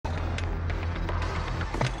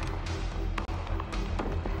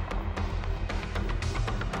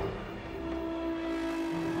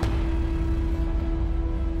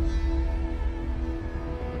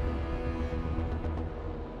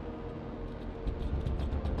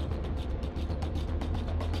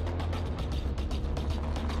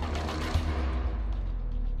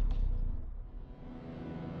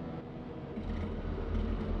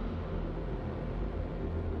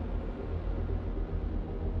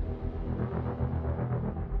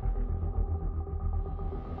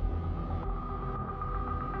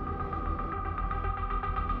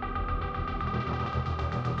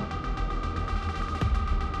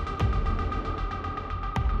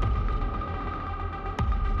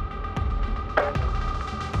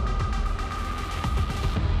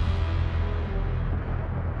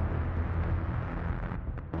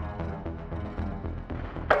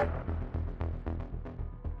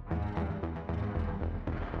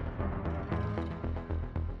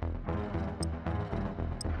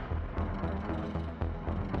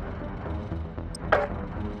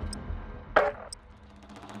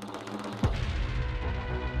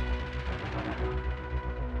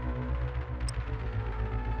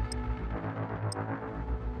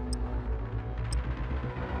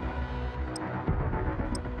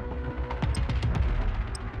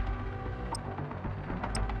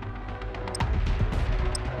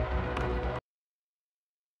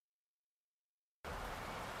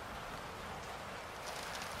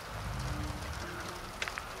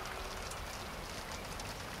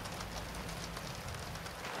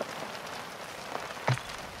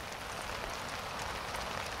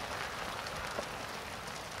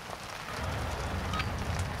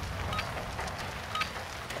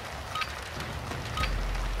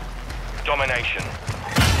domination.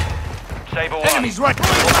 Sabre 1. Enemies right!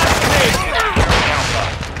 Securing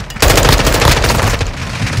Alpha.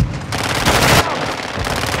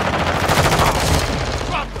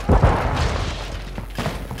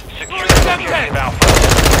 Securing objective Alpha.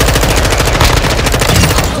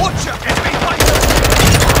 Watch out! Enemy fighter!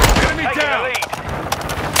 Enemy Taking down! the lead.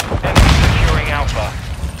 Enemy securing Alpha.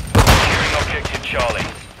 Securing objective Charlie.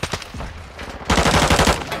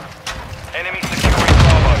 Enemy securing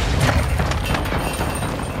Bravo.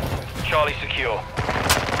 Charlie secure.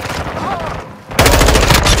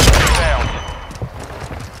 Down.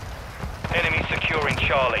 Enemy securing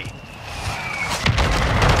Charlie.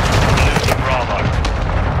 Losing Bravo.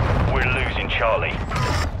 We're losing Charlie.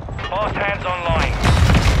 Fast hands online.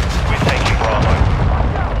 We're taking Bravo.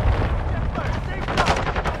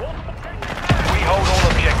 We hold all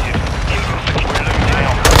objectives. Keep them secure. We're losing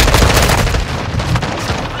Alpha.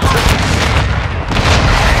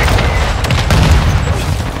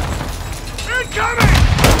 Incoming!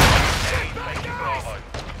 Taking Bravo.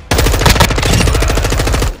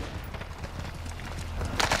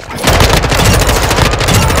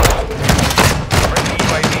 Friendly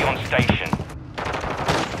UAV on station.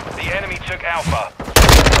 The enemy took Alpha.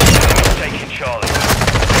 Enemy taking Charlie.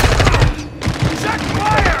 Check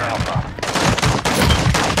fire! Alpha.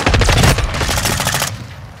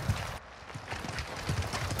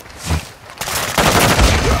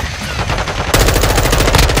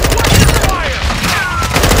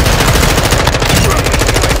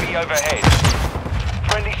 UAV overhead.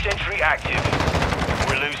 Friendly sentry active.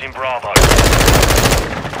 We're losing Bravo.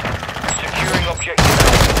 Securing objective.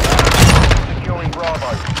 Securing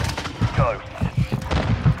Bravo. Go.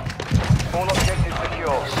 All objectives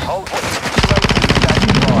secure. Hold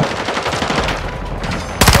standing by.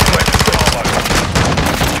 Bravo.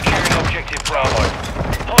 Securing objective Bravo.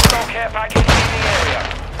 Hostile care package in the area.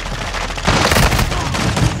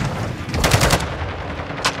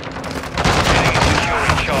 Enemy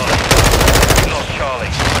securing Charlie. We lost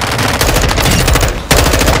Charlie.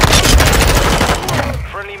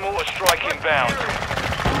 Friendly mortar strike inbound.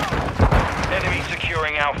 Enemy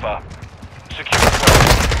securing Alpha. Secure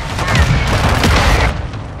Bravo.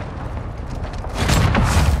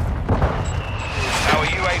 Our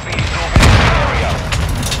UAV is orbiting the area.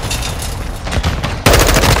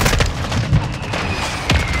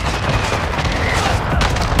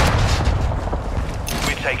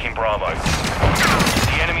 We're taking Bravo.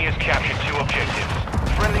 The enemy has captured 2 objectives.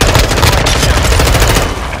 Friendly.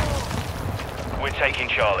 We're taking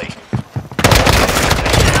Charlie.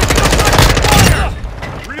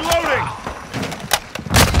 Reloading!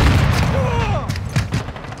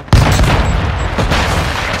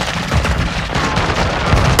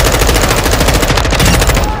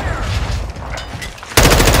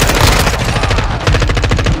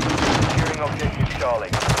 Securing objective Charlie.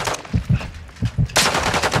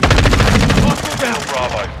 Hostile down!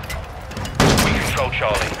 Bravo. We control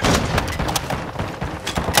Charlie.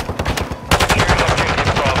 Securing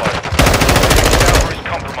objective Bravo. Tower is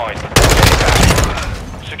compromised.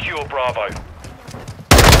 Secure Bravo.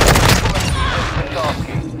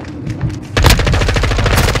 Starsky.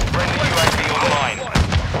 Friendly UAV online.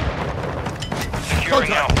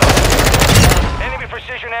 Securing Alpha. Enemy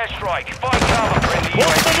precision airstrike. Find cover. Friendly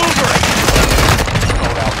What's UAV. the mover?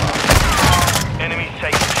 Hold Alpha. Enemies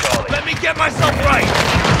taking Charlie. Let me get myself right!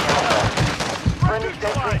 Friendly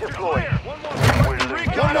sentry deployed. We're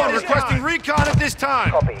losing. One more requesting recon at this time!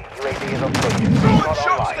 Copy. UAV is on station. Throwing Not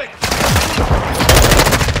online. chopsticks!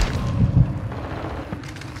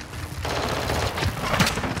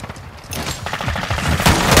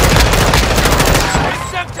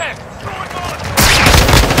 Semtex! Throwing on!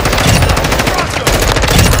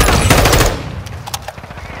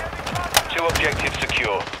 Two objectives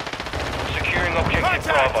secure. Securing objective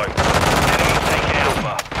Contact! Bravo. Enemies taking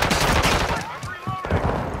Alpha.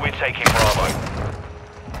 We're taking Bravo.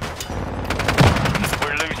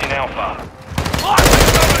 We're losing Alpha.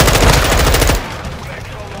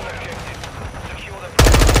 Control all objectives. Secure the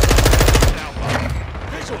Alpha.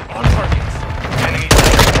 Visual on targets! Enemies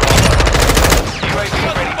taking Bravo. UAV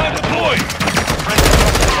ready to deploy.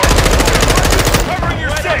 Covering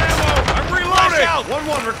your six! I'm reloading!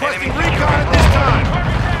 1-1 requesting recon at this time!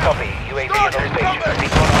 Copy. UAV is on station.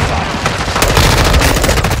 Recon online.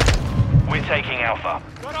 We're taking Alpha.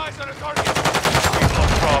 Got eyes on a target! We've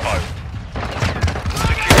lost Bravo.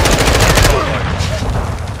 Securing Bravo.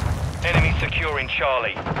 Enemy securing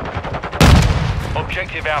Charlie.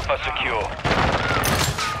 Objective Alpha secure.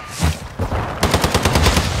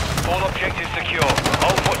 All objectives secure.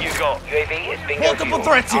 Hold what you got. UAV is being Multiple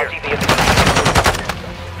threats here!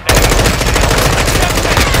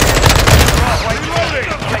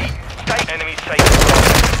 Reloading! Complete. Enemies taking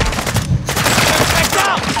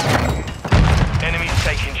Bravo. Enemies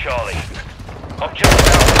taking Charlie. Objective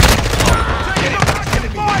Alpha. Taking the fucking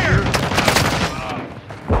fire!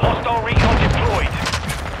 Hostile recon deployed.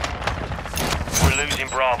 We're losing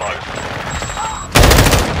Bravo.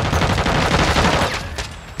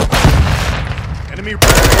 Enemy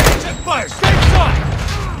set fire! Stay side!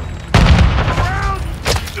 Around!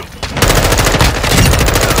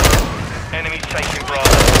 Enemies taking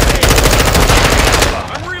Bravo.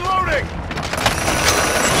 I'm reloading!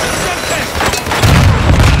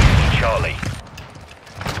 Charlie.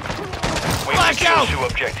 We've Flash secured out! 2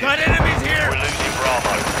 objectives. Got enemies here! We're losing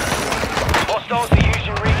Bravo. Hostiles are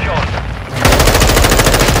using recon.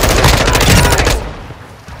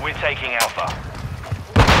 We're taking Alpha.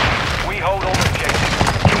 We hold all objectives.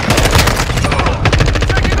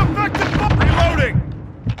 Taking effective fire! Reloading!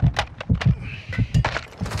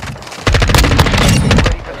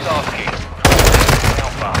 Ready for tasking.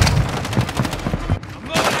 Alpha. I'm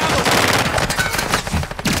low on ammo!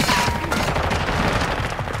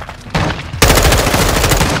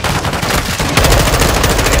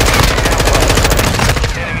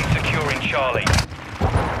 Enemy securing Charlie.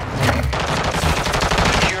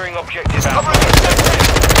 Securing objective Alpha.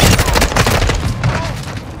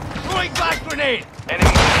 Throwing flash grenade!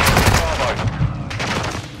 Enemy securing Bravo.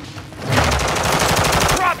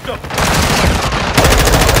 Dropped them!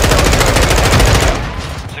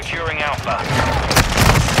 Securing Alpha.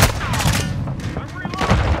 I'm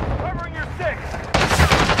reloading! Covering your 6!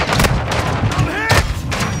 I'm hit!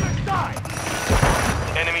 I'm gonna die!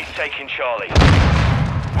 Enemies taking Charlie.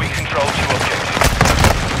 We control 2 objectives.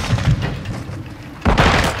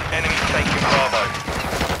 Enemies taking Bravo.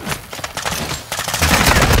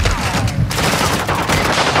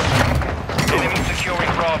 Enemy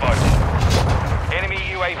securing Bravo. Enemy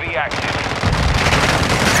UAV active.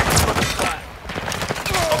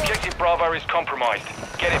 Objective Bravo is compromised.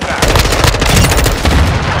 Get it back.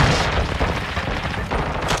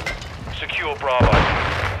 Secure Bravo.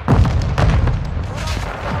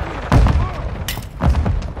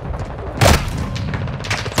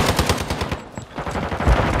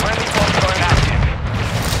 Friendly bomb drone active.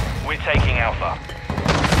 We're taking Alpha.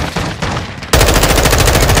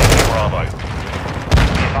 Taking Bravo.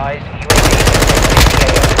 Advised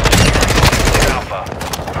Alpha.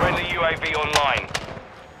 Friendly UAV online.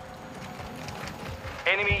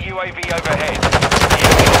 Enemy UAV overhead.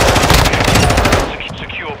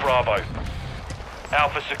 Secure Bravo.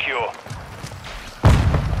 Alpha secure.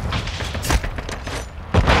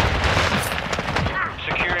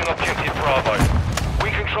 Securing objective Bravo. We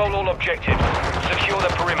control all objectives. Secure the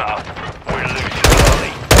perimeter. We're losing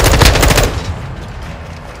Charlie.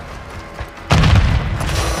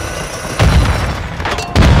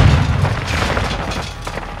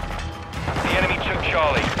 The enemy took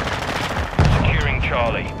Charlie. Securing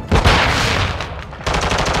Charlie.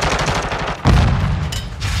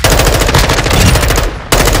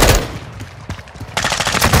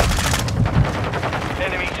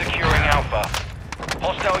 Enemy securing Alpha.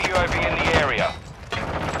 Hostile UAV in the area.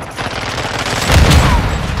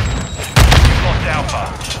 We've lost Alpha.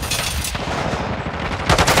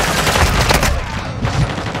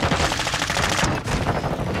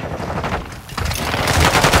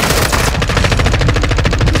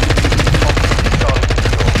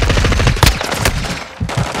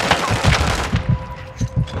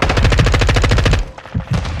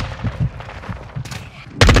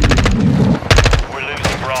 We're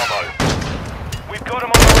losing Bravo. We've got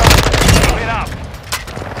him on the run. Keep it up.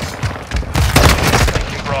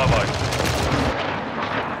 Taking Bravo.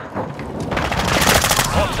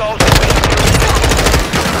 Hostiles are winning.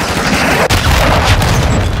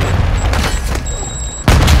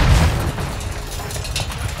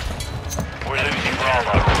 We're losing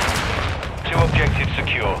Bravo. 2 objectives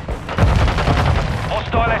secure.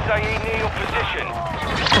 Hostile SAE near your position.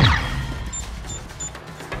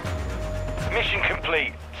 Mission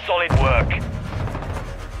complete. Solid work.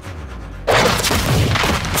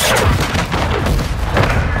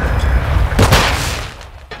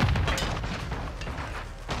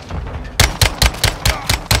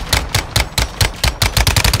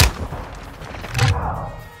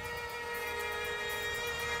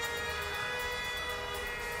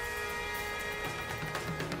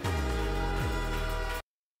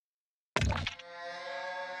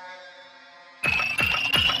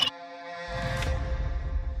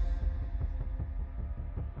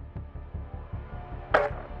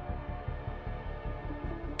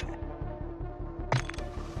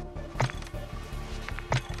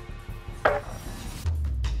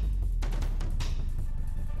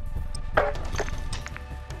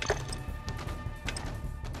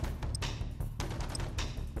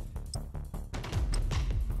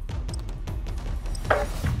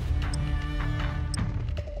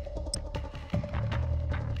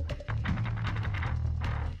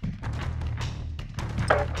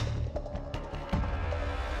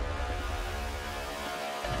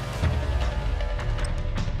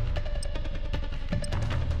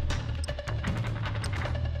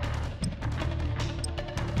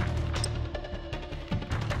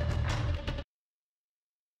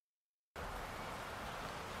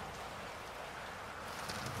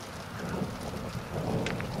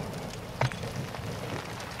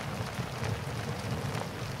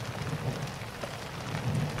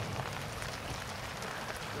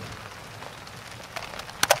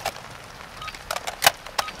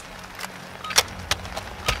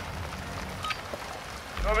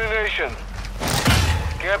 Domination.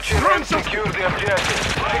 Capture and secure the objective.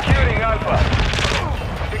 Securing Alpha.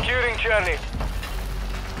 Securing Charlie.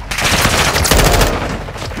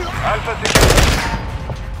 Alpha secured.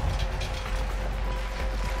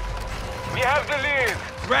 We have the lead.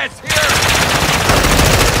 Rats here!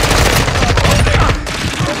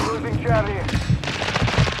 Losing Charlie.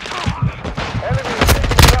 Enemy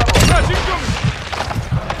Bravo. Flashing to me!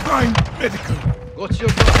 Find medical. What's your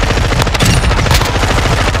gun?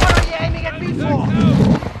 What are you aiming at me for?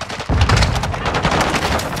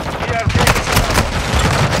 We are taking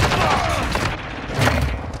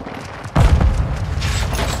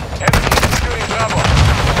Enemy securing Bravo.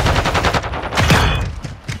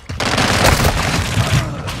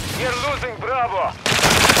 We are losing Bravo.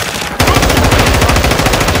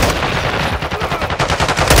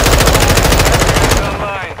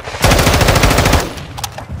 Online.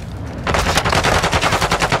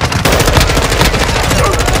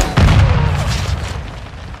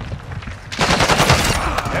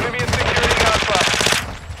 Enemy is securing Alpha.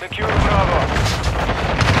 Secure Bravo.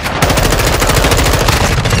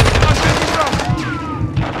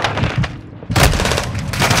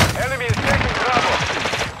 Enemy is taking Bravo.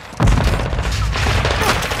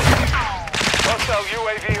 Hostile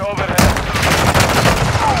UAV overhead.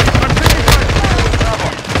 Bravo.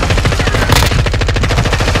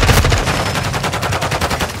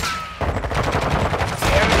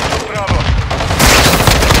 Enemy took Bravo.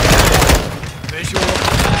 Visual.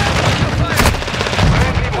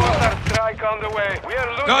 Friendly mortar strike on the way. We are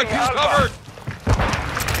losing Got you Alpha. covered!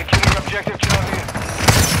 Securing objective Charlie.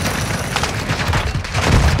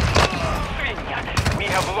 We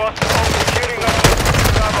have lost all securing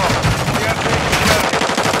objective Bravo. We are taking Charlie.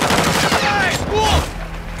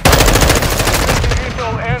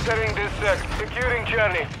 Vehicle entering this sect. Securing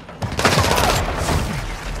Charlie.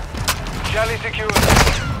 Charlie secured.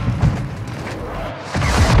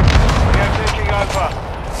 We are taking Alpha.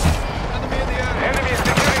 Enemy is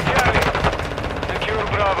securing Charlie. Secure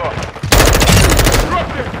Bravo.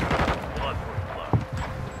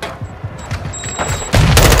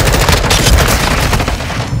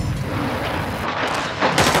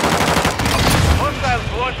 Hostiles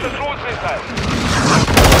launched a cruise missile.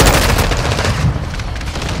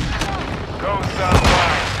 Goes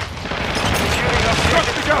online. Securing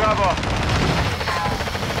objective Bravo.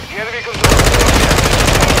 The enemy controls the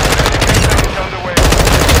objective is underway.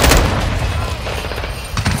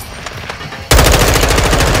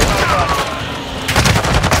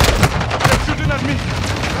 They're shooting at me!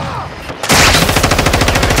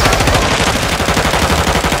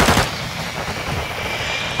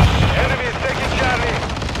 Enemy is taking Charlie.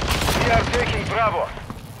 We are taking Bravo.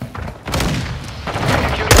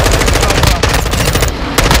 Securing objective Alpha.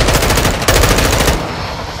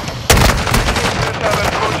 Missile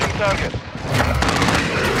approaching target.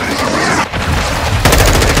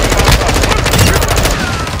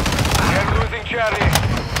 We are losing Charlie.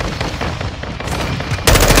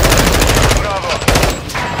 Bravo.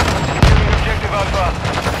 Securing objective Alpha.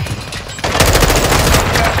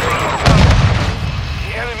 We are taking Bravo.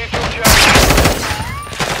 The enemy took Charlie.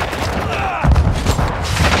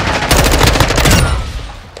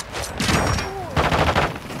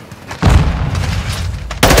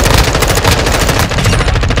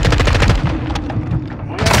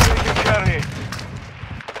 We are taking Charlie.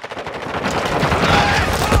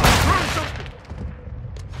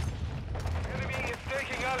 Enemy is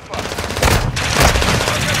taking Alpha.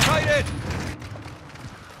 Get sighted!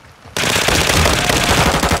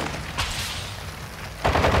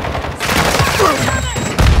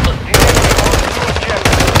 The enemy holds two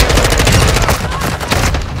objectives.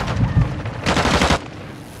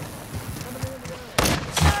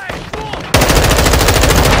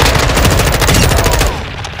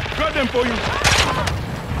 Got them for you!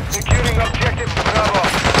 Securing objective Bravo.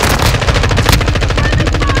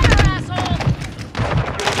 Securing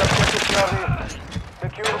objective Charlie.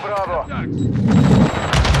 Secure Bravo.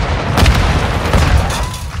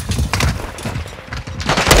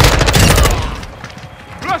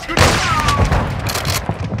 Flash good!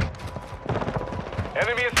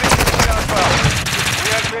 Enemy is securing Alpha.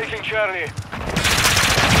 We are taking Charlie.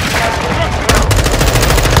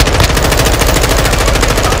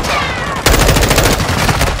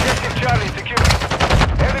 Objective Charlie secure.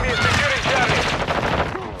 Enemy is securing Charlie.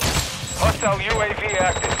 Hostile UAV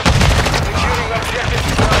active. Securing objective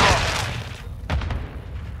Bravo.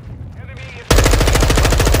 Enemy is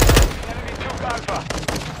Enemy took Alpha.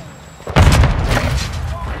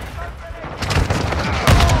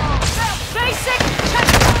 Basic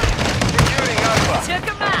checkpoint! Securing Alpha. Took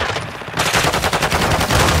him out!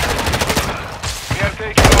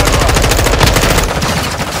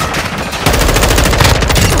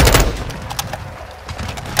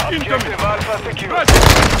 Objective Alpha secure.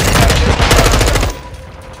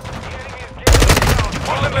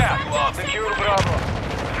 On the map. Secure Bravo.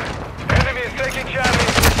 Enemy is taking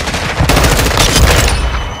Charlie.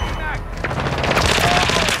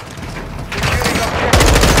 Securing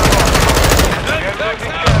objective Bravo. We are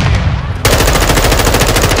losing Charlie.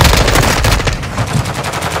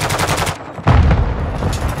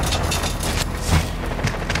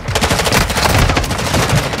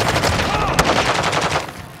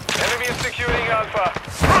 Enemy is securing Alpha.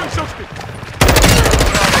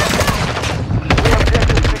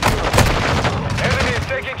 Enemy is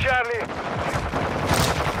taking Charlie.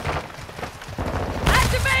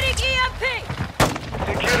 Activating EMP!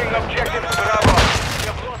 Securing objective Bravo. We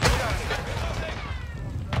have lost Charlie.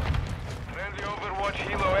 Friendly Overwatch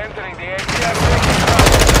Helo entering the ATR.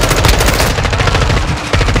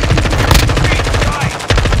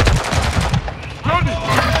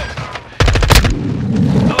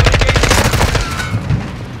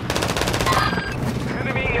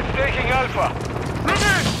 Enemy is taking Alpha.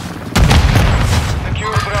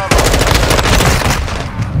 Secure Bravo.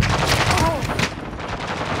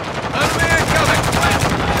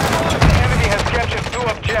 Enemy has captured 2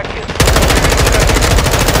 objectives.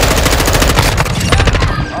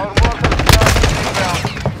 Our mortar strike is inbound.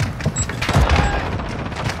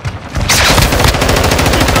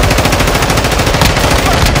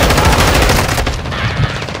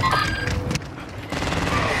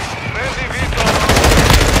 Friendly vehicle.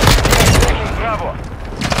 Taking Bravo.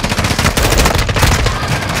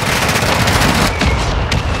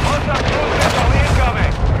 Hostile cruise missile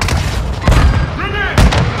incoming.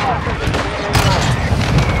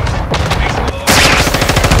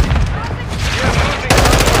 We are losing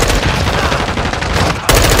Alpha.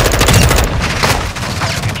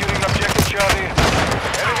 Securing objective Charlie.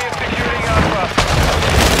 Enemy is securing Alpha.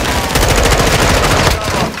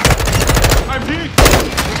 I'm hit!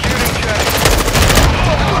 Securing Charlie.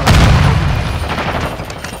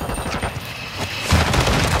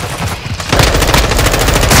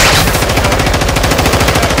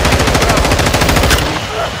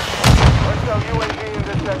 Hostile UAV in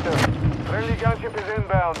this sector. Friendly gunship is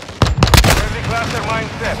inbound. Friendly cluster mine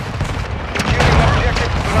set. Securing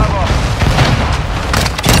objective Bravo.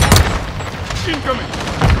 Incoming!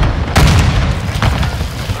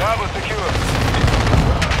 Bravo secure.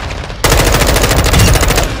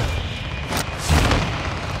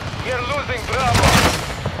 We are losing Bravo.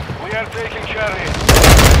 We are taking Charlie.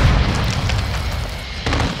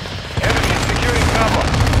 Enemy is securing Bravo.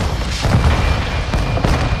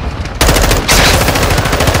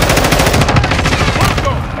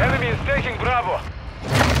 Enemy is taking Bravo.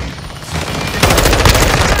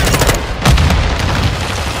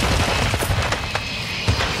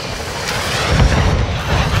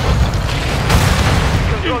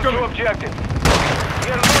 Control 2 objectives. We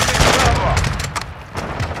are losing Bravo.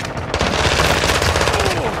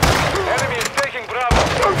 Enemy is taking Bravo.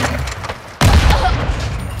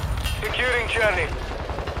 Securing Charlie.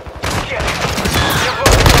 Yes. We have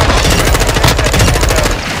lost Bravo.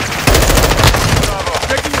 Bravo.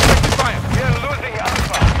 Taking effective fire! We are losing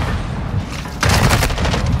Alpha.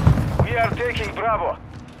 We are taking Bravo.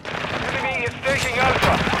 Enemy is taking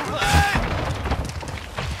Alpha.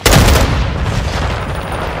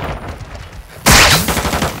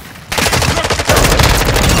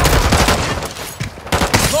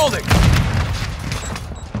 Holding!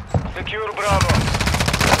 Secure Bravo.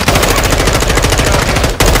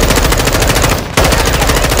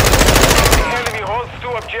 The enemy holds 2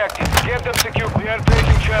 objectives. Get them secure. We are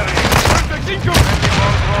taking Charlie. Contact incoming! Enemy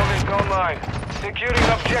control is online. Securing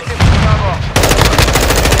objective Bravo.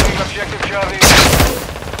 Securing objective Charlie.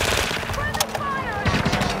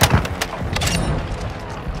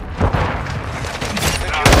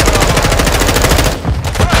 Secure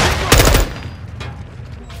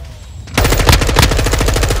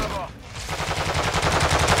Bravo.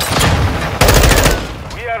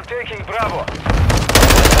 We are taking Bravo.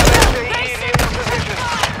 SAE in position.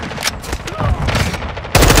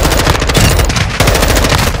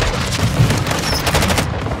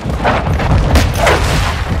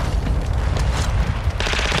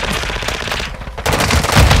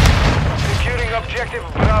 Securing objective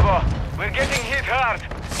Bravo. We're getting hit hard.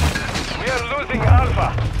 We are losing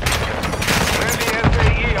Alpha. Friendly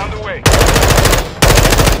SAE on the way.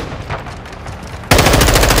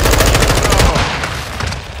 Bravo.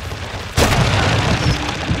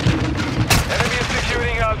 Enemy is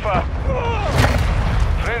securing Alpha.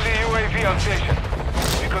 Friendly UAV on station.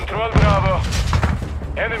 We control Bravo.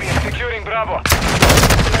 Enemy is securing Bravo.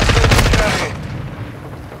 Charlie.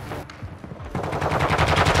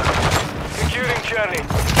 Securing Charlie.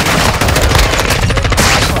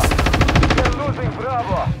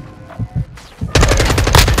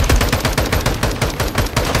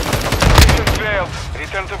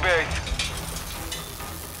 return to base.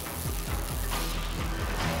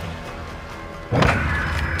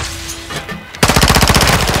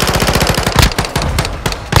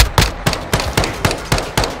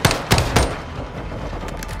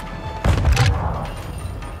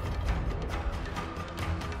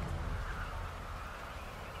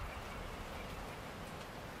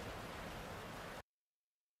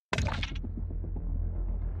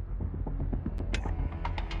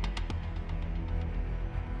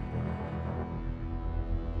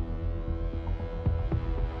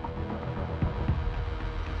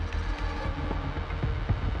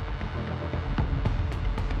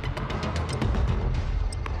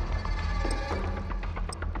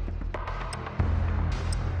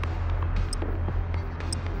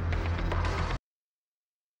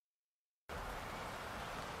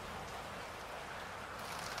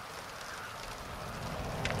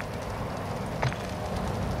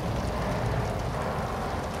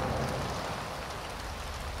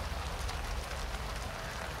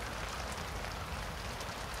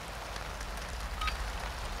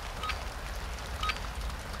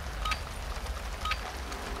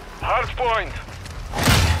 Hard point.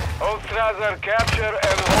 All Strasser capture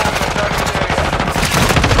and hold the target area.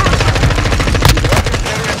 Target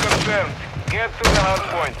area confirmed. Get to the hard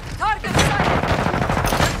point. Target sighted.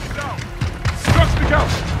 Struck the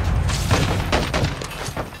count.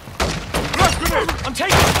 Flash grenade. I'm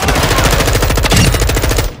taking fire.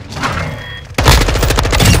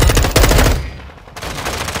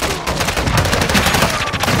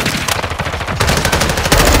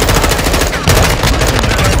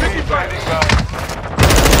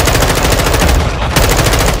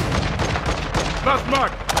 Last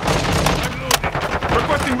mark. I'm loading.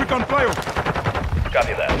 Requesting recon flyover.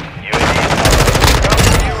 Copy that.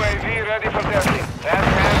 UAV ready for testing. Last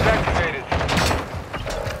hands activated.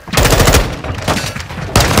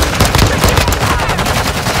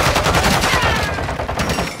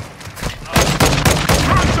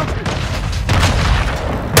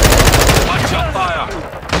 Watch your fire.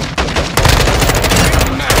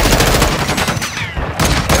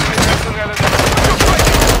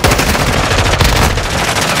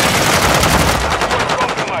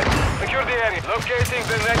 Locating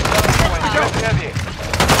the next point. Get ready.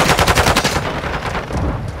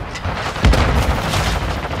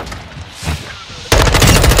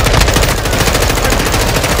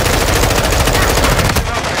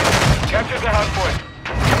 Capture the hard point.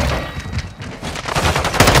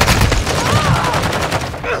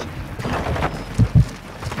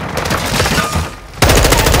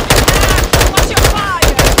 Watch your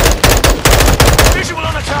fire! Visual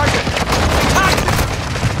on the target.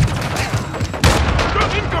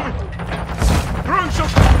 Incoming! Throwing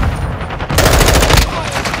shot!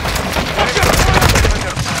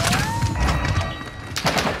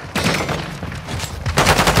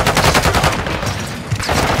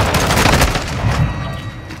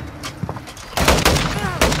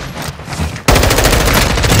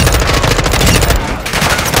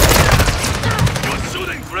 You're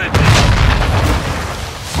shooting, friend!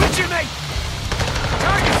 What's your name?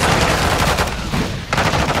 Target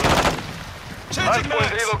Hard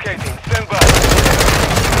point relocating. Stand by.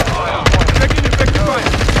 Taking effective fire!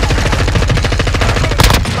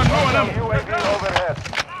 I'm going up! UAV overhead.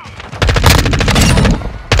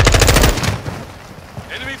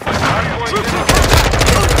 Enemy Hard point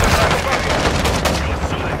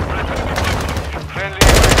friendly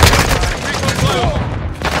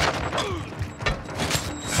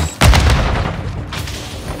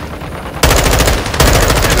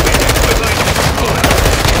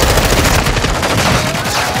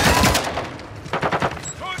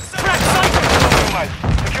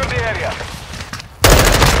secure the area.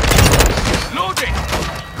 Loading!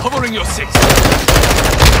 Covering your six.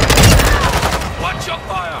 Watch your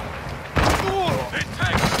fire!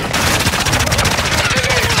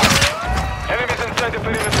 Enemies inside the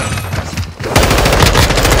perimeter.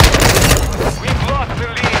 We've lost the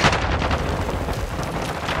lead.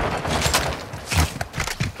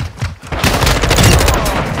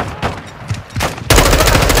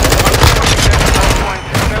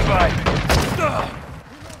 Stand by.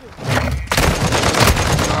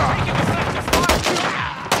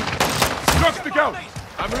 Struck the count!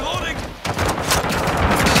 I'm reloading!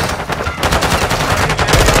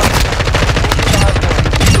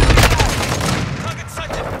 Target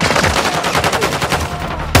sighted!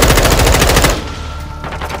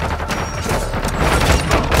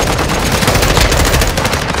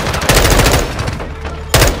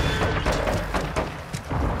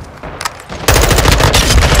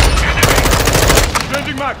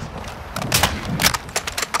 Changing max!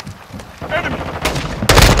 Enemy!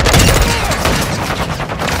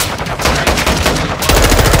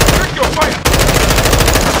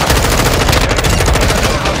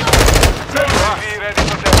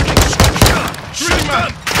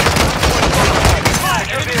 man!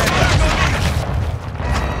 Secure the area.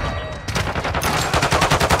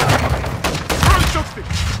 Run, Chopstick!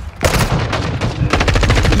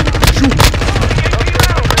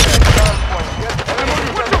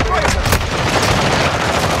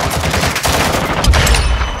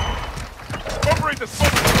 Operator,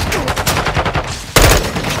 stop!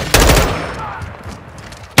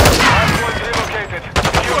 Hardpoint relocated.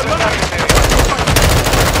 Secure the target area.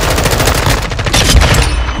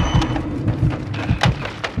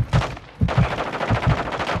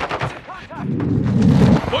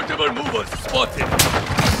 Portable movers spotted!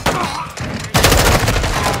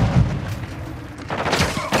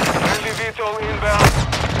 Friendly VTOL inbound.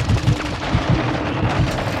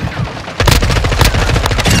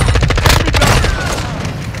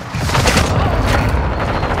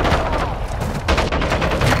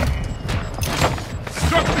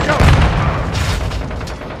 Truck to go!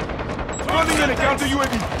 Running in a counter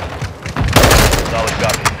UAV! Solid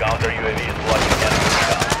copy. Counter UAV is blocking enemy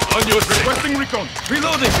recon. On yours, requesting recon!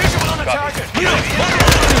 Reloading! Visual on the Copy.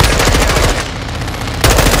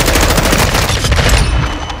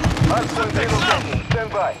 Hardpoint relocated.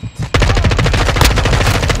 Stand by.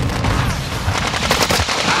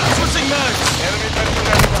 Switching mags! Enemy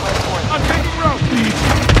personnel at the hardpoint. I'm taking round!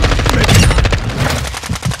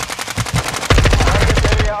 Target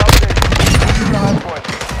area update. Secure the hardpoint.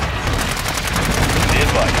 Be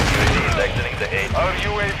advised, UAV is exiting the AO. Our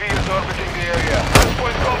UAV is orbiting the area.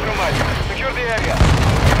 Hardpoint compromised. Secure the area.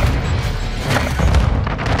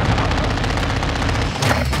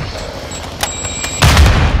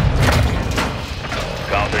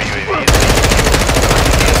 Counter UAV is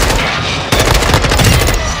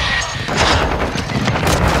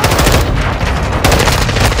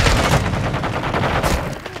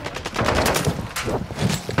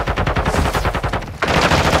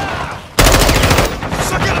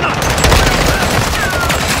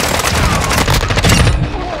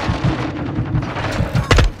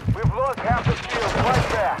We've lost half the shield. Right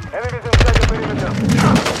there. Enemies inside the perimeter.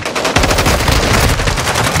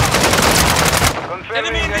 Confirming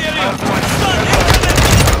Enemy in the next area! hardpoint.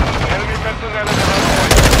 Enemy personnel at the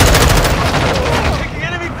hardpoint. Taking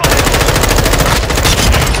enemy fire!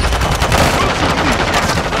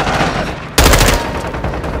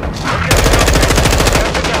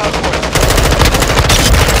 Enter the hardpoint.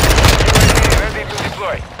 UAV ready to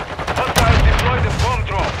deploy. Hostiles deploy the bomb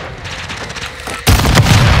drone.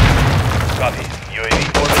 copy. UAV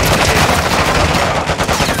orbiting the AO.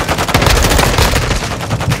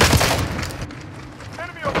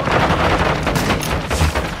 Enemy over!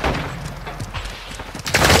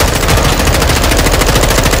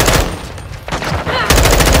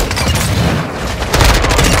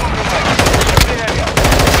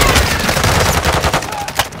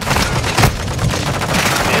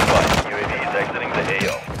 Be advised, UAV is exiting the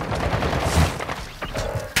AO.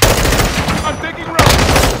 I'm taking round!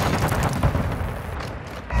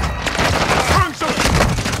 Throwing something!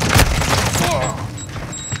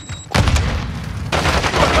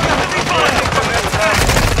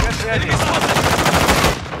 Get ready.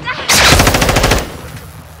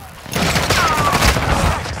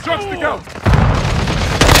 Trucks to go!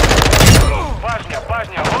 Башня,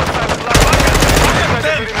 башня. Hostile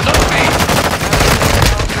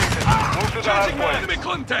Move to the hardpoint. Enemy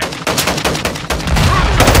contact!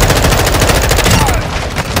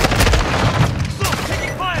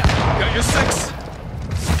 Taking fire! Got your six!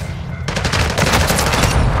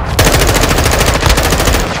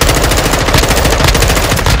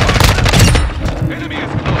 Enemy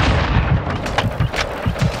is close!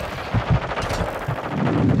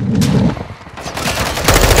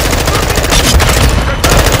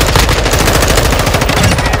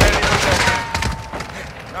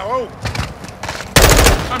 Now, oh!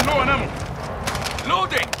 I'm low on ammo!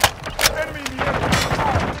 Loading! Enemy in the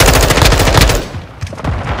area!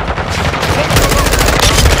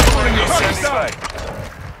 Target down!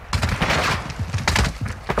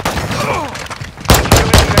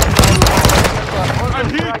 I'm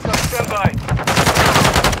hit! Stand by.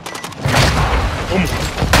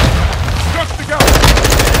 Trucks to go!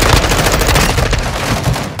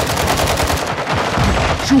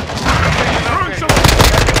 Shoot! Throwing something!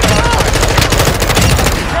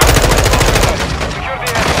 Secure the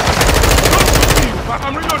area.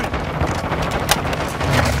 I'm reloading!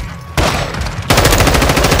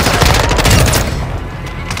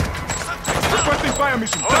 Requesting fire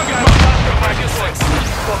mission! Target marked!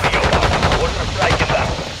 Copy your mark. Order strike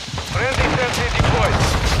inbound. Friendly sentry deployed.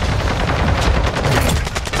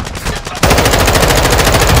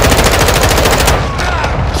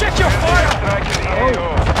 Check your fire! Strike in the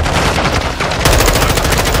AO.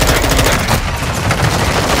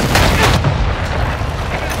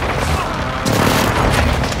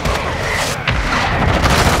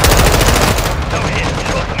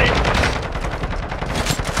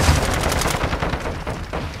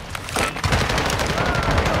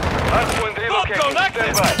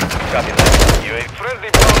 Stand by. Copy that. UAV. Friendly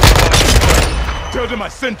bomb. Tell them I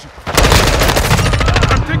sent you.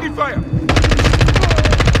 I'm taking fire.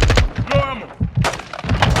 No ammo.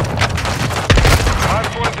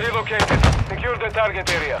 Hardpoint relocated. Secure the target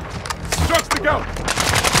area. Trucks to go.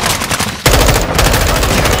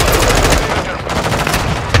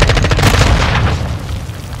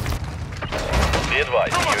 Be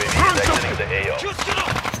advised. UAV is exiting the AO.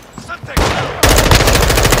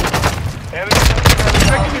 Enemy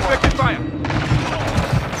Taking effective fire.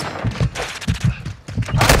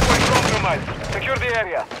 hardpoint compromised. Secure the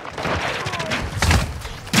area.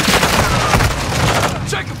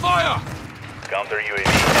 Check fire. Counter UAV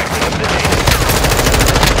exiting the AO.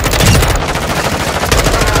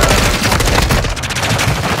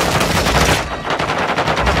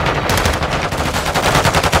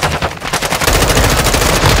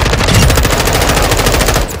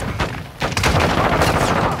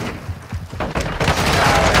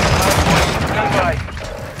 Stand by.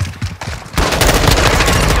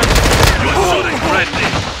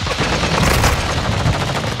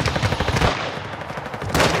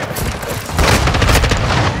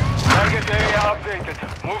 Target area updated.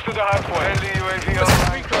 Move to the hardpoint. Friendly UAV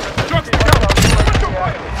online. Trucks to go.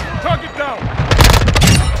 Target down.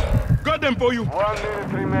 Got them for you. 1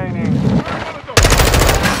 minute remaining.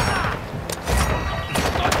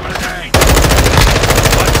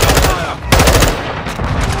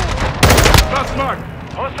 Last mark.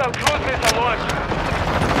 Hostile cruise missile launched.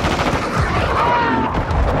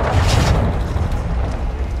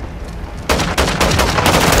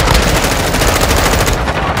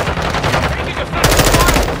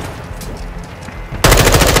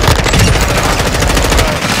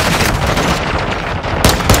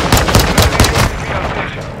 UAV on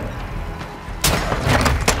station.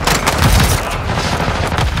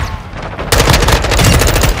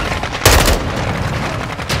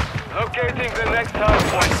 Locating the next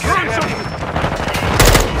hardpoint. Get ready.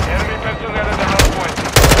 Enemy personnel at the hardpoint.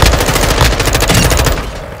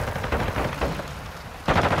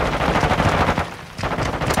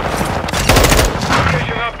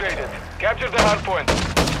 Location updated. Capture the hardpoint.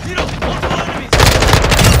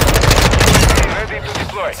 Ready to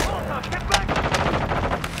deploy.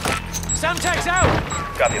 Samtag's out!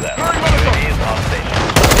 Copy that. UAV is on station.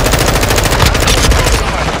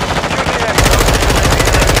 Secure the area.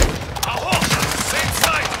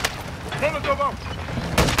 Molotov out.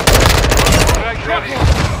 Strike ready.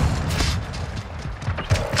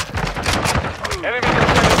 Enemy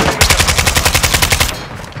descended perimeter.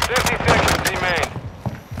 30 seconds remain.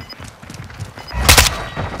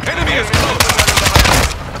 Enemy is close.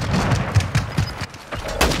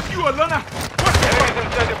 You Alana. Enemies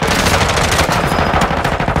inside the perimeter.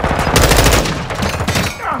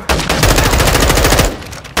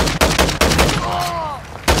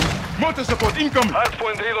 Motor support incoming.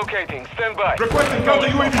 Hardpoint relocating. Stand by. Requesting counter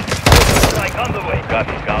UAV. Strike on the way.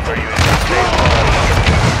 Copy. Counter UAV.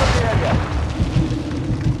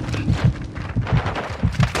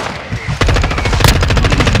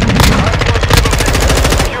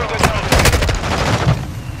 Secure the target.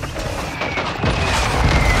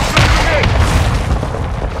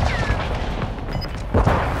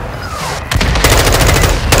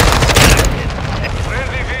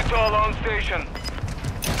 Friendly VTOL on station.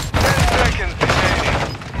 10 seconds remaining.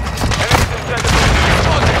 Enemies inside the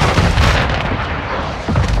perimeter.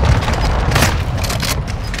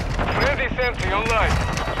 Friendly sentry online.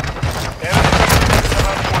 Enemies inside the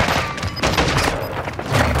hardpoint.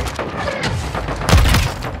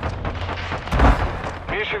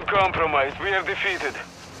 Mission compromised. We are defeated.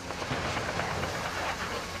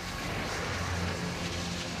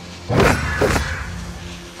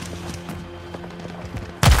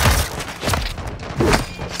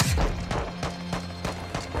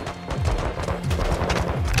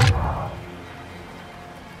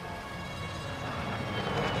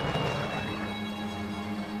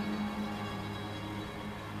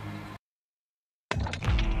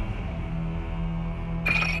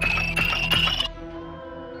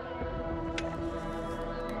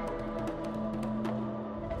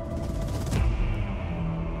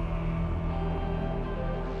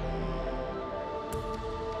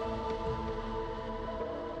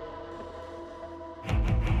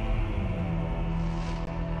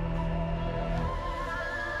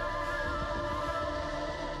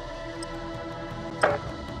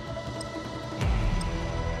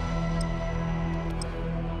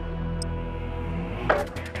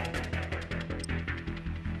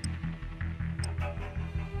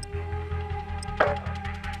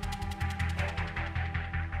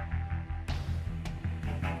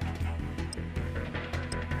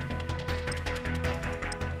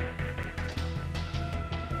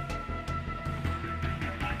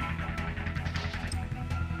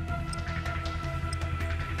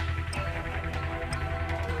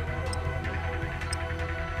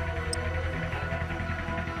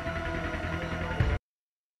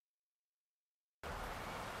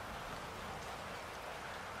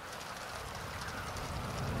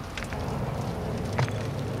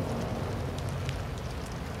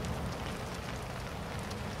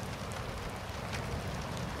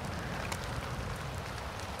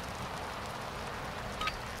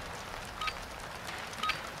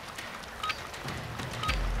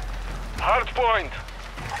 Hard point.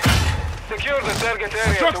 Secure the target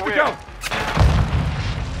area Shots to to win. go!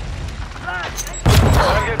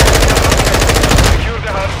 Target area located. Secure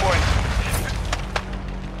the hard point.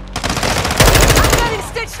 I'm getting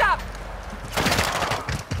stitched up!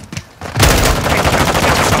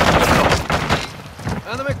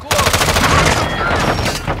 Enemy close!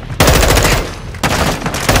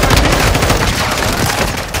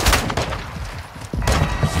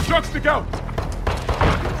 Shots to go!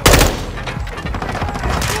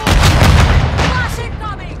 Flash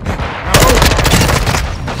incoming! Now,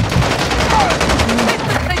 Hit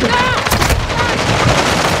the thing down!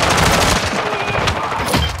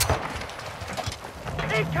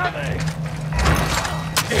 Incoming!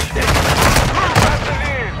 Pass the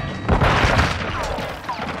lead.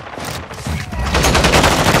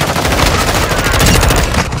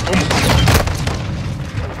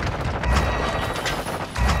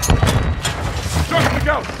 shots to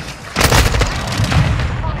go!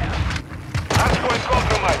 Hard point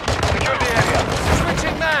compromised. Secure the area.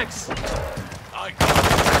 Switching mags!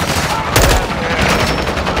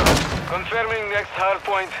 Confirming next hard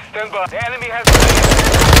point. Stand by. The enemy has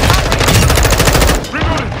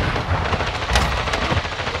Reloading!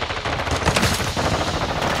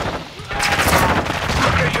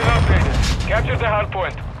 location updated. Capture the hard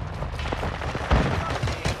point.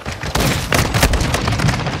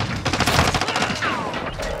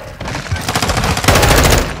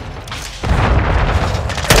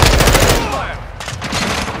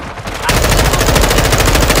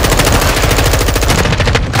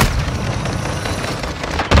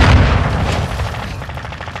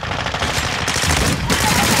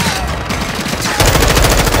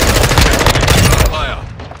 Fire!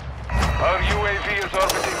 Our UAV is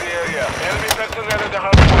orbiting the area. Enemy personnel at the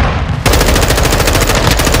hard point.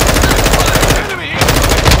 Enemy!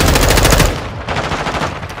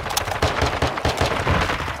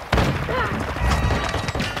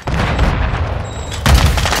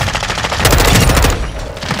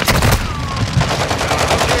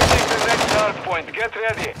 Locating the next hard point. Get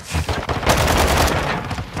ready.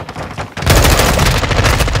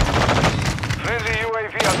 Friendly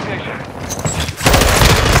UAV on station.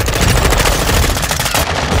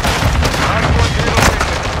 Hard point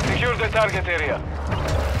relocated. Secure the target area.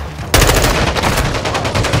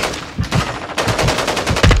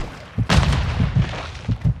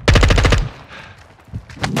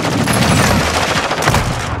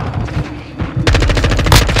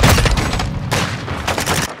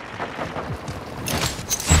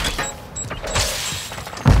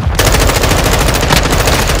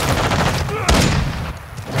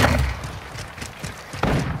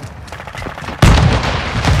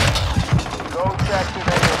 Ghost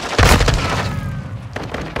activated.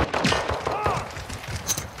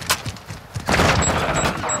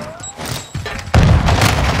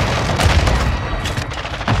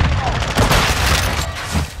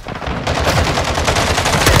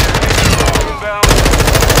 Inbound.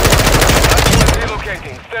 Hardpoint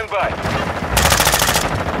relocating. Stand by.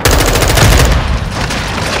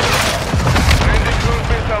 Friendly cruise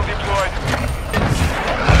missile deployed.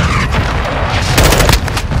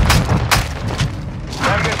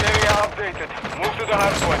 Target area updated. Move to the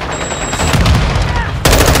hard point.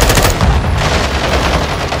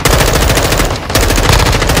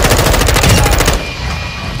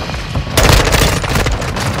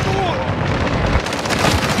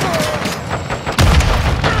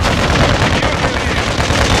 Secure the lead.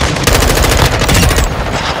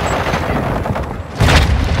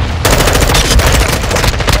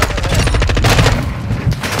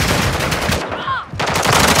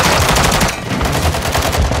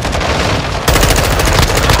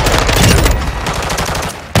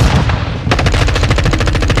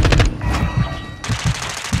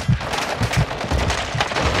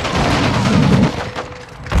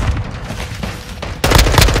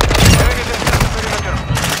 Enemy defense perimeter.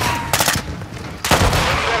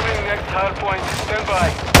 Confirming next hard point. Stand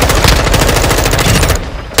by.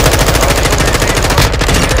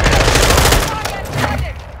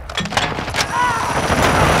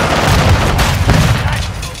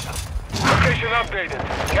 Location updated.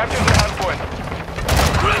 Capture the hard point.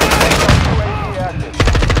 UAV active.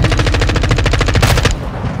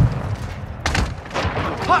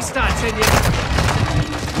 Hostiles in you!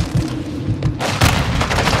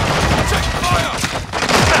 Check fire!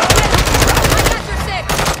 I got your six!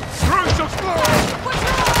 Cruise explode! Push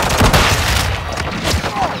your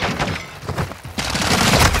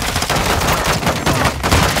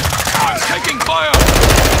Taking fire!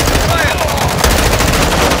 Fire!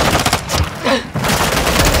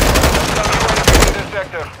 UAV in the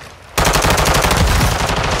sector.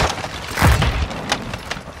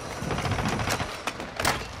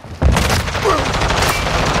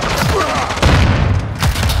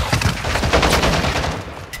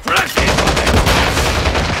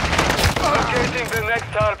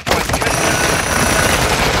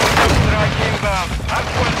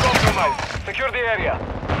 compromised. Secure the area.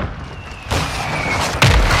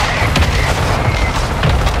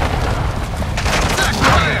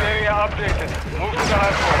 Area updated. Move to the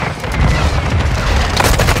hard point.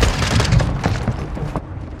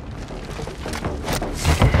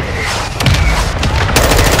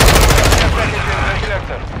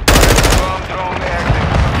 Bomb drone active.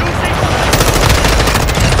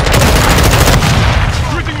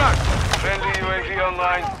 Shooting back! Friendly UAV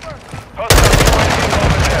online. Hostile UAV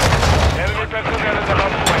over there. Enemy personnel at the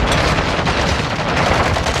hard point.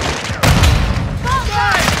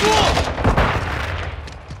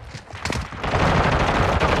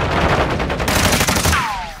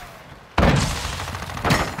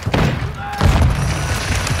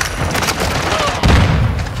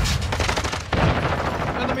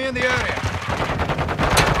 Enemy in the area.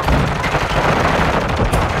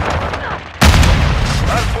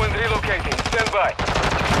 Hardpoint relocating. Stand by.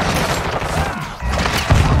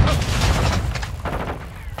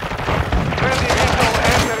 Friendly missile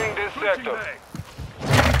entering this sector.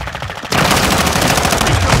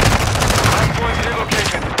 Hardpoint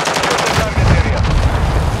relocated. Secure the target area.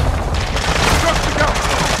 Trucks to go!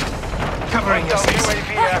 Covering your Hostile six.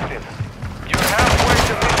 UAV active. You're halfway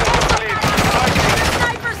to mission complete.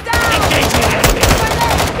 Sniper's down! Engaging enemy.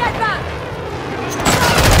 Get back!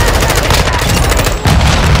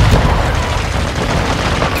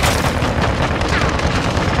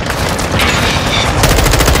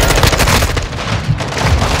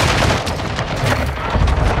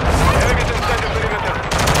 Enemies inside the perimeter.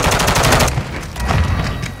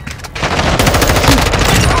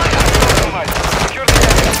 Compromised. Secure the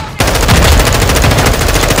area.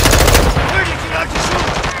 Where did you like to shoot?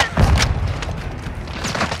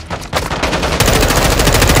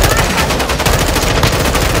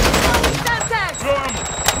 Stand tag! Throw ammo!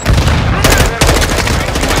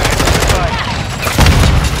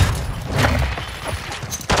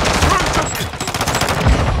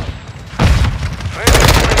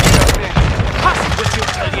 Pass with you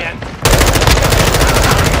till the end.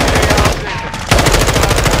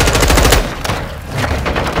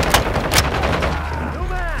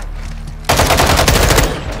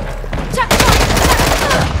 Check point!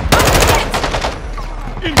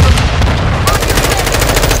 Incoming!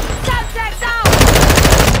 Stand tag down!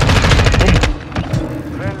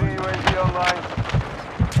 Friendly UAV online.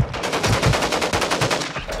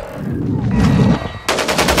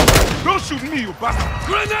 Don't shoot me, you bastard!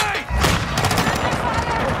 Grenade!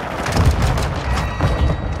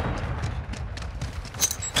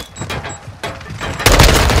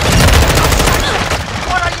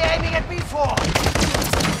 What are you aiming at me for?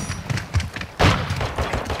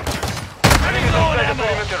 Enemies inside the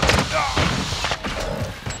perimeter.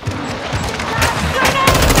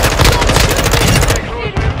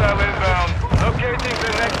 Cruise missile inbound. Locating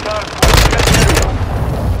the next hardpoint. Get ready.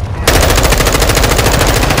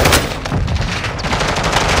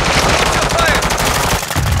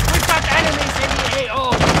 We've got enemies in the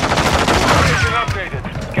AO. Mission upgraded.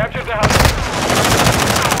 Capture the house.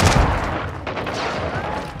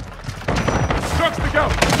 Trucks to go!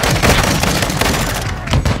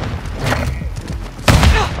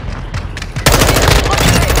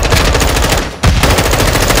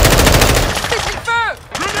 Mission firm!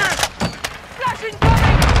 Grenade! Flash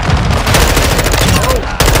incoming!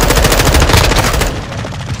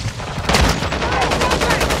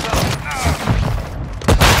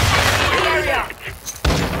 Area!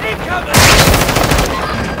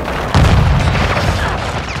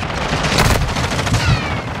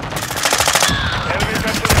 Enemy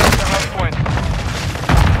personnel at the hardpoint.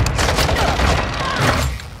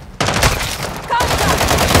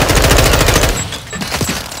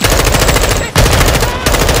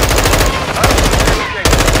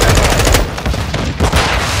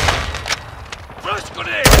 First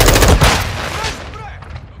grenade!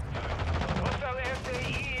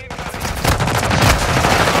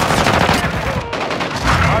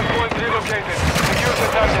 Hardpoint relocated. Secure the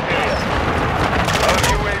target area. Our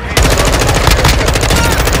UAV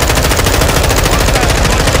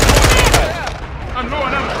I'm low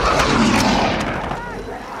on ammo!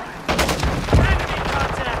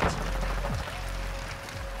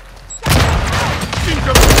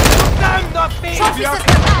 Incoming! Damn the beast! Trophy Yeah.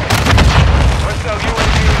 system out! Hostile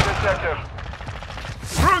UAV in the sector.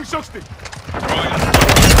 Throwing shock stick!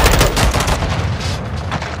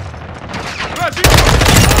 Flashing!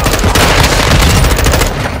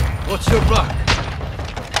 What's your block?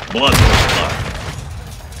 Blood will fly.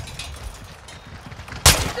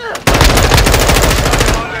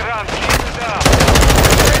 On the run. Keep it down.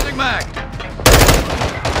 Raising mag!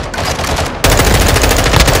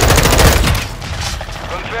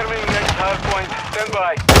 Confirming hard point. Stand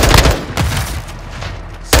by.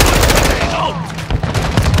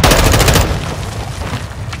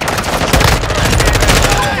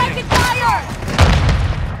 Taking fire!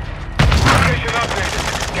 Location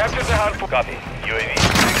updated. Capture the hard point. Copy. UAV.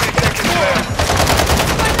 60 seconds left.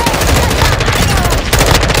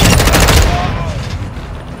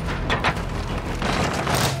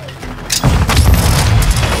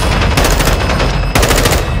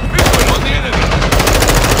 On the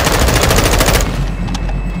enemy.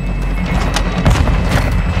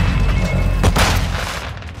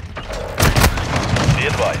 Be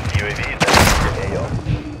advised. UAV is entering AO.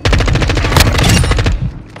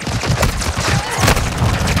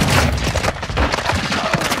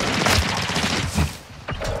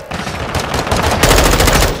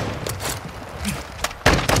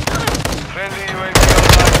 Friendly UAV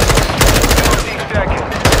online. 15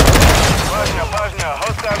 seconds. Важно.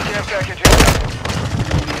 Hostile care package incoming.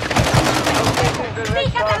 Locating the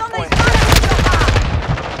next Fíjate hard dónde point. disparan,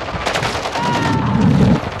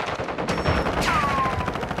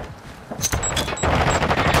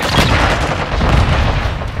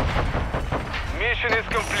 Mission is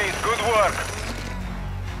complete. Good work.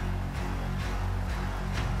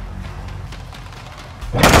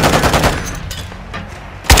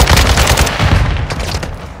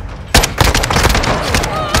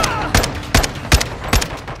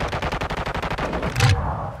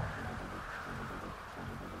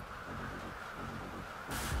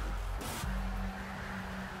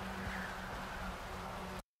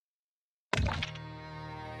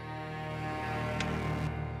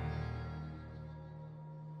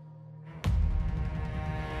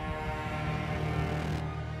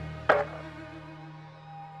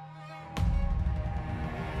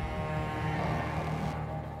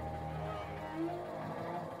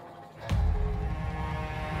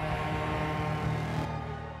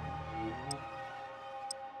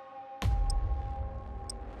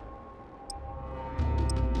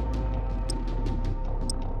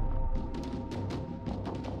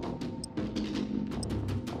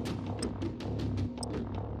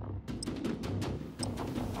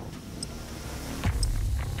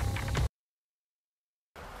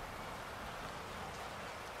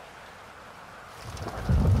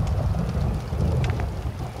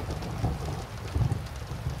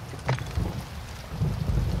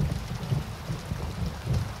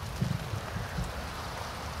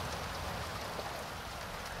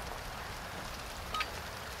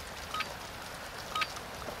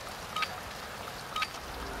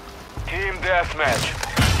 Team deathmatch.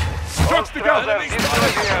 Trucks to go. Destroy the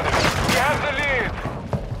enemy. We have the lead.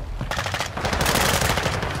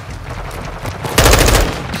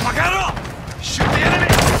 Makarov! Shoot the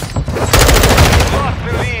enemy! Lost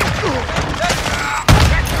the lead.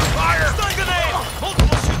 Fire! Stun grenade!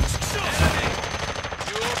 Multiple shoots! Enemy!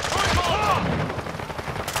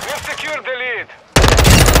 We've secured the lead.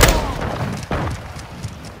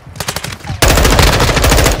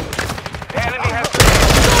 Enemy has the lead.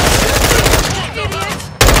 idiots!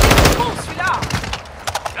 Bon, celui-là!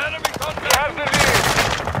 Enemy We contact! have the lead.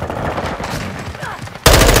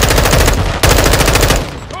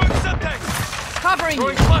 Throwing Semtex! Covering you!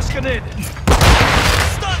 Throwing flash grenade!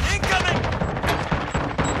 Stun incoming!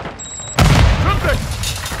 Something!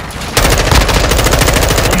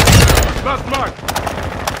 Last mark!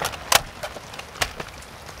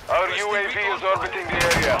 Our UAV is orbiting the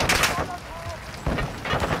area.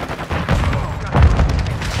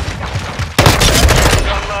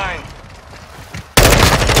 Online.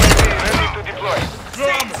 UAV ready to deploy.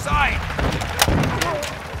 Same side!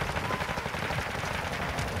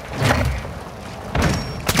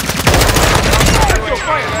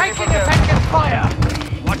 Taking Taking fire!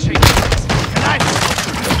 Watching! Grenade!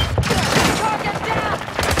 Target down!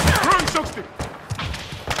 Throwing shock stick!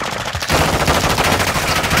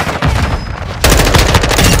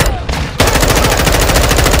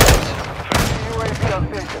 UAV on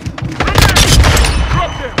station.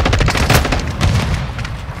 Drop them!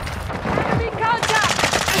 Enemy contact!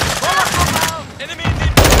 Enemy in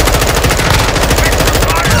deep!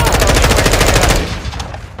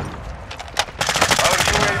 Our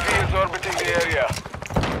UAV is orbiting the area.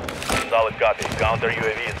 Solid copy. Counter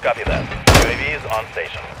UAV is copy that. UAV is on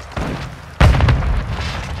station.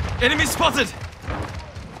 Enemy spotted!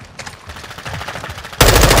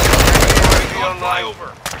 UAV online.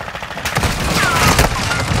 Flyover!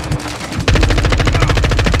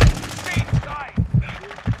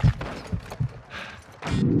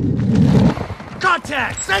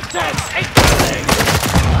 Contact! Semtex! Incoming!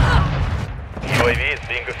 UAV is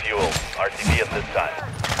being refueled. RTB at this time.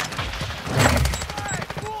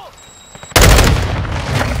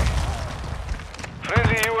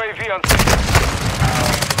 UAV on station.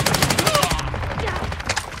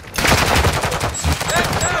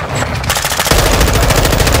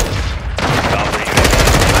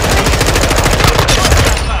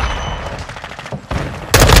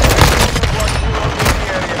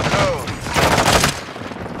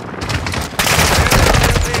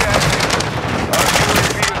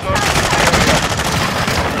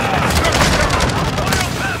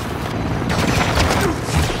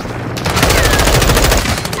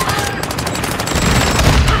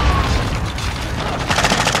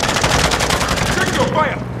 Taking your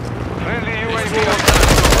fire! Friendly UAV on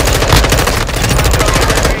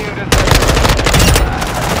UAV in the sector.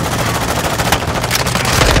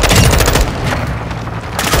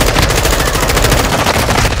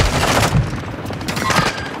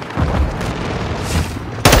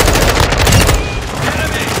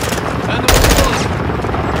 Enemy! And the walls!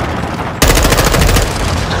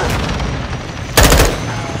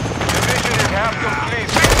 The mission is half complete.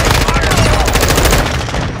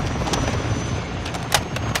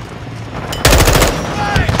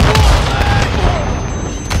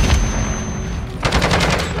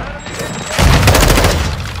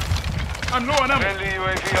 I'm low on ammo! Friendly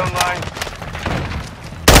UAV online.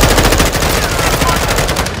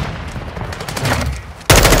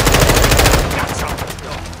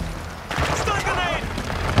 Stun grenade!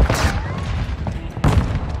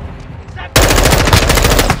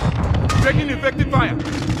 Taking effective fire!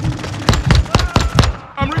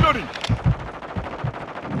 I'm reloading!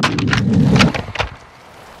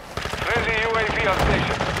 Friendly UAV on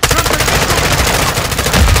station.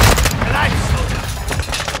 Grenade, soldier!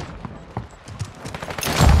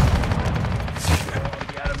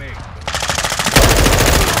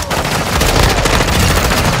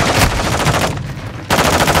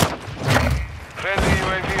 Friendly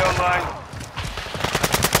UAV online.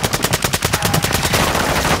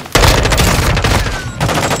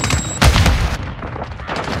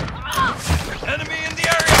 Enemy in the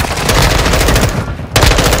area!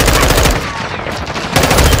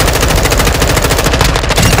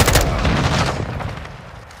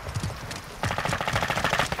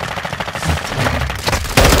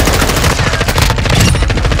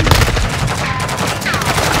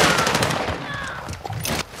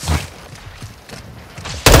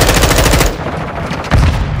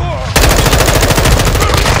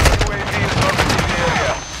 UAV is orbiting the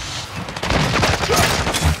area.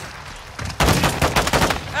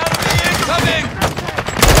 Enemy incoming!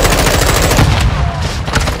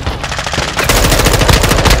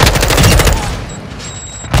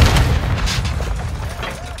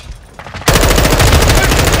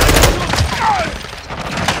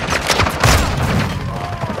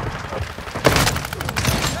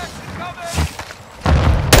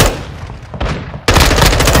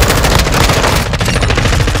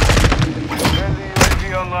 Friendly UAV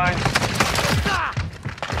online.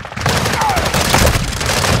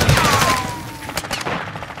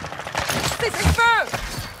 This is firm!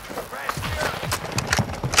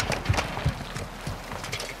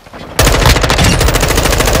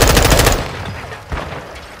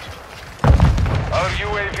 Our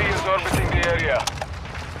UAV is orbiting the area.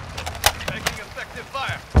 Taking effective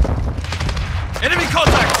fire! Enemy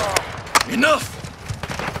contact! Enough!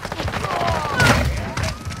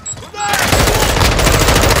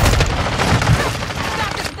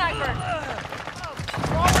 Stop the sniper!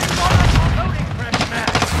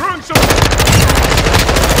 Throwing some...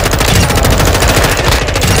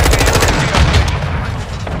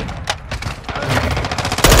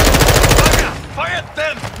 Fire at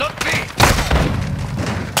them, not me!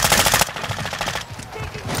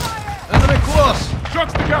 Enemy close!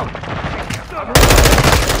 Shots to go!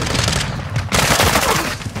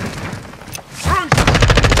 Throwing some...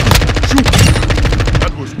 Shoot!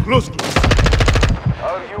 That was close to us.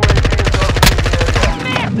 Our UAV is orbiting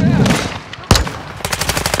the area.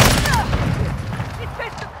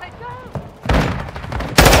 Espèce de crétin!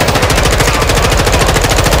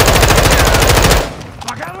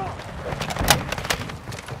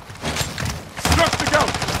 Shots to go!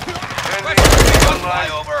 Friendly UAV online.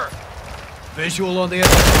 Flyover! Visual on the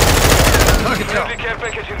enemy. Target down. Friendly care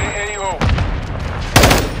package in the AO.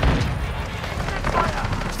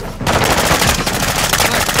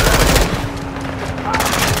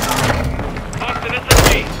 Lost an SMG.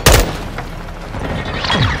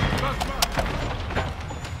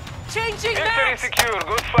 Changing Victory maps! secure.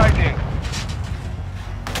 Good fighting.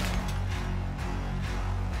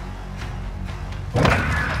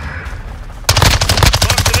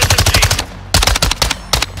 Lost an SMG.